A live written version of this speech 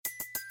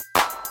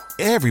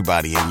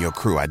Everybody in your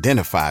crew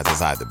identifies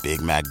as either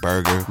Big Mac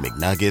Burger,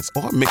 McNuggets,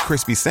 or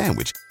McCrispy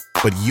Sandwich.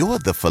 But you're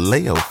the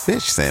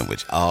Filet-O-Fish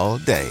Sandwich all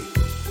day.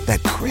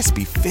 That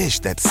crispy fish,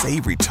 that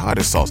savory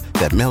tartar sauce,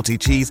 that melty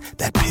cheese,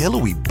 that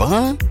pillowy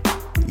bun.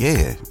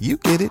 Yeah, you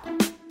get it.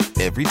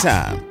 Every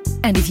time.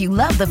 And if you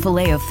love the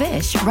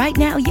Filet-O-Fish, right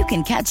now you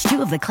can catch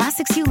two of the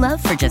classics you love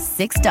for just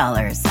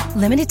 $6.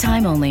 Limited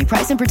time only.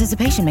 Price and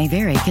participation may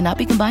vary. Cannot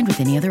be combined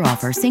with any other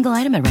offer. Single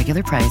item at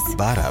regular price.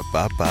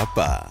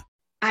 Ba-da-ba-ba-ba.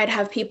 I'd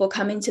have people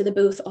coming to the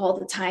booth all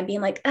the time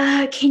being like,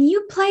 can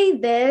you play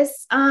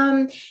this?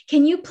 Can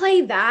you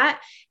play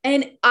that?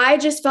 And I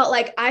just felt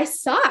like I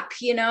suck,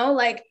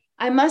 like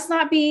I must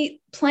not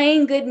be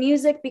playing good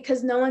music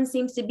because no one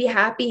seems to be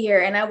happy here.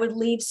 And I would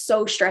leave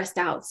so stressed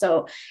out.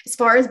 So as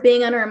far as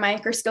being under a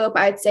microscope,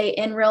 I'd say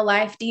in real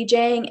life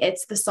DJing,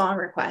 it's the song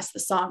request.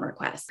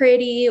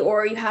 Pretty,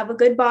 or you have a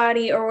good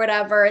body or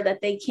whatever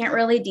that they can't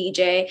really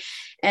DJ.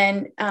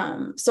 And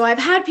so I've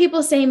had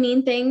people say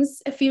mean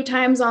things a few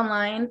times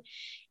online.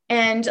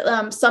 And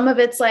some of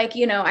it's like,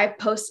 I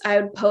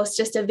would post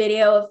just a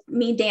video of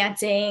me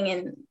dancing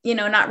and,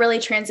 not really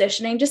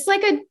transitioning, just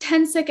like a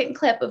 10-second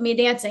clip of me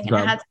dancing. And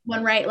I had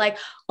someone write like,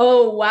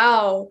 oh,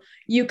 wow,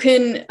 you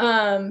can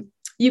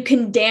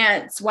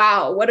dance.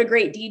 Wow. What a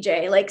great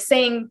DJ. Like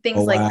saying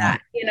things like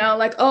that,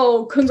 like,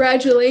 oh,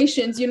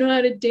 congratulations. You know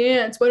how to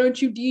dance. Why don't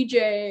you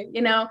DJ?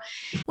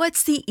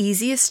 What's the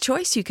easiest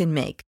choice you can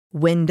make?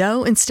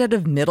 Window instead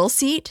of middle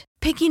seat?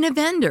 Picking a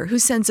vendor who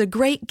sends a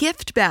great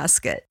gift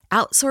basket?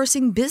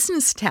 Outsourcing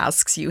business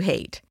tasks you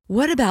hate?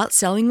 What about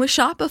selling with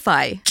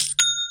Shopify?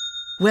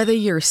 Whether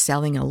you're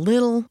selling a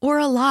little or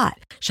a lot,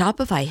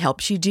 Shopify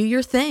helps you do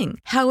your thing,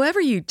 however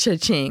you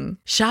cha-ching.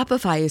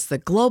 Shopify is the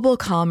global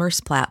commerce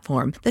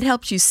platform that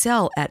helps you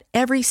sell at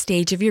every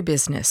stage of your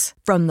business.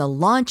 From the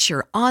launch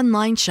your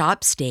online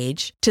shop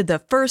stage to the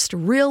first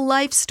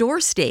real-life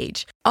store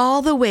stage,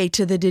 all the way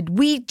to the did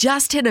we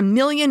just hit 1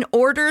 million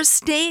orders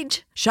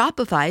stage.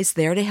 Shopify's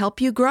there to help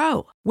you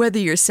grow. Whether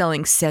you're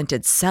selling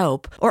scented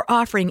soap or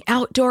offering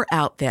outdoor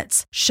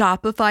outfits,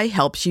 Shopify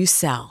helps you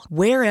sell.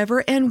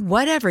 Wherever and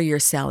whatever you're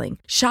selling,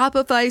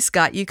 Shopify's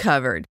got you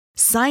covered.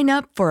 Sign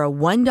up for a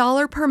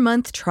 $1 per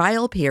month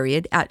trial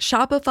period at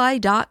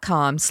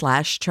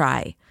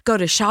shopify.com/try. Go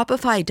to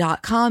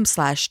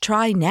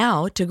shopify.com/try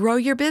now to grow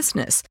your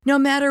business, no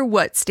matter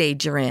what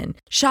stage you're in.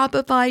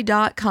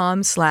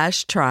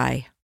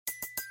 Shopify.com/try.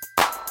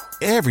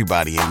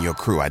 Everybody in your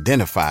crew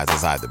identifies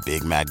as either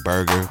Big Mac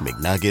Burger,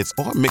 McNuggets,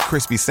 or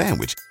McCrispy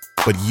Sandwich.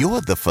 But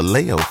you're the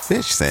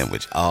Filet-O-Fish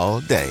Sandwich all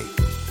day.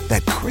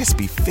 That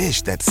crispy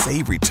fish, that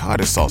savory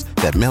tartar sauce,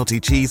 that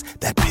melty cheese,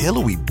 that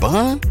pillowy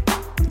bun.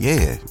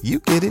 Yeah, you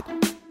get it.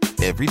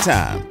 Every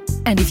time.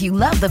 And if you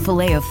love the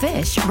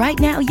Filet-O-Fish, right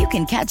now you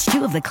can catch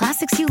two of the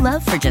classics you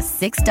love for just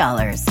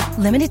 $6.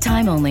 Limited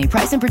time only.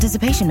 Price and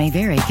participation may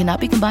vary. Cannot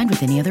be combined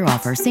with any other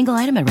offer. Single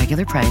item at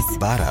regular price.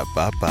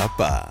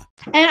 Ba-da-ba-ba-ba.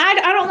 And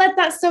I don't let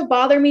that stuff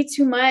bother me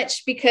too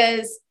much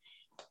because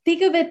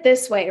think of it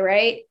this way,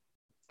 right?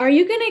 Are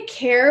you going to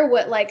care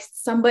what like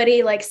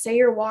somebody, like say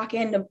you're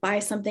walking to buy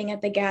something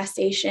at the gas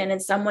station and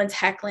someone's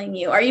heckling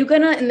you? Are you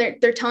going to, and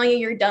they're telling you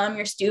you're dumb,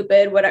 you're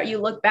stupid, whatever, you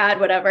look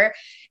bad, whatever.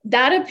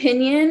 That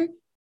opinion,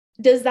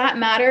 does that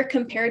matter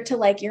compared to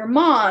like your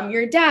mom,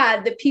 your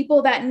dad, the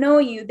people that know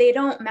you? They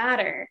don't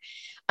matter.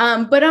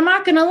 But I'm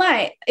not going to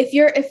lie.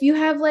 If you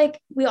have like,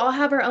 we all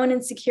have our own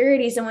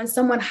insecurities. And when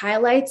someone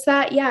highlights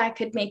that, yeah, it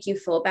could make you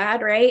feel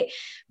bad. Right.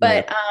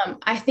 But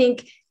I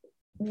think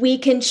we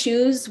can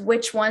choose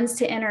which ones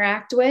to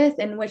interact with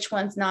and which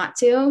ones not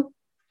to.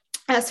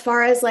 As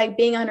far as like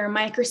being under a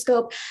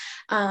microscope,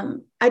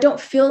 I don't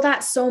feel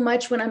that so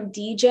much when I'm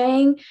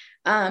DJing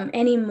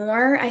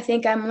anymore. I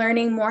think I'm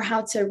learning more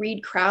how to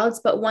read crowds.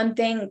 But one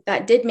thing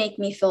that did make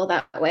me feel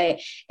that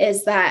way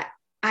is that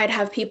I'd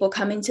have people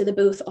coming to the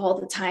booth all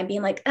the time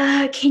being like,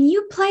 can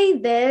you play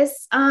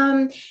this?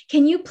 Can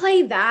you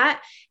play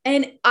that?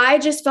 And I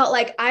just felt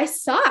like I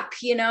suck,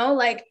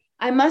 like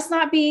I must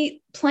not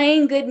be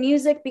playing good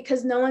music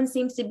because no one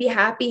seems to be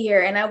happy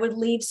here. And I would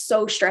leave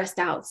so stressed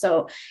out.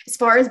 So as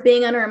far as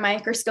being under a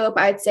microscope,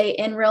 I'd say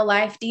in real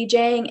life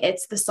DJing,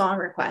 it's the song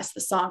request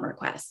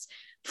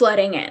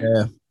flooding in.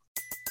 Yeah.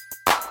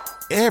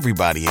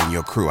 Everybody in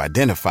your crew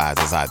identifies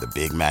as either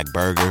Big Mac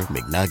Burger,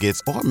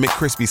 McNuggets, or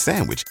McCrispy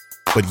Sandwich.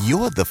 But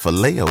you're the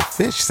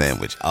Filet-O-Fish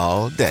Sandwich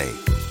all day.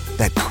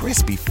 That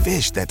crispy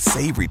fish, that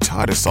savory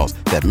tartar sauce,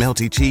 that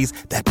melty cheese,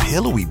 that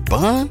pillowy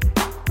bun.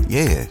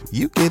 Yeah,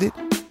 you get it.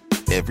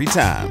 Every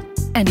time.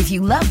 And if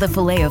you love the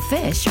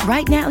Filet-O-Fish,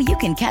 right now you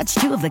can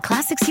catch two of the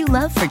classics you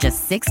love for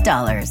just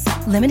 $6.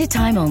 Limited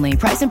time only.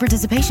 Price and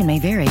participation may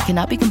vary.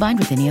 Cannot be combined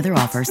with any other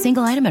offer.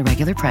 Single item at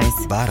regular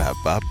price.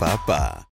 Ba-da-ba-ba-ba.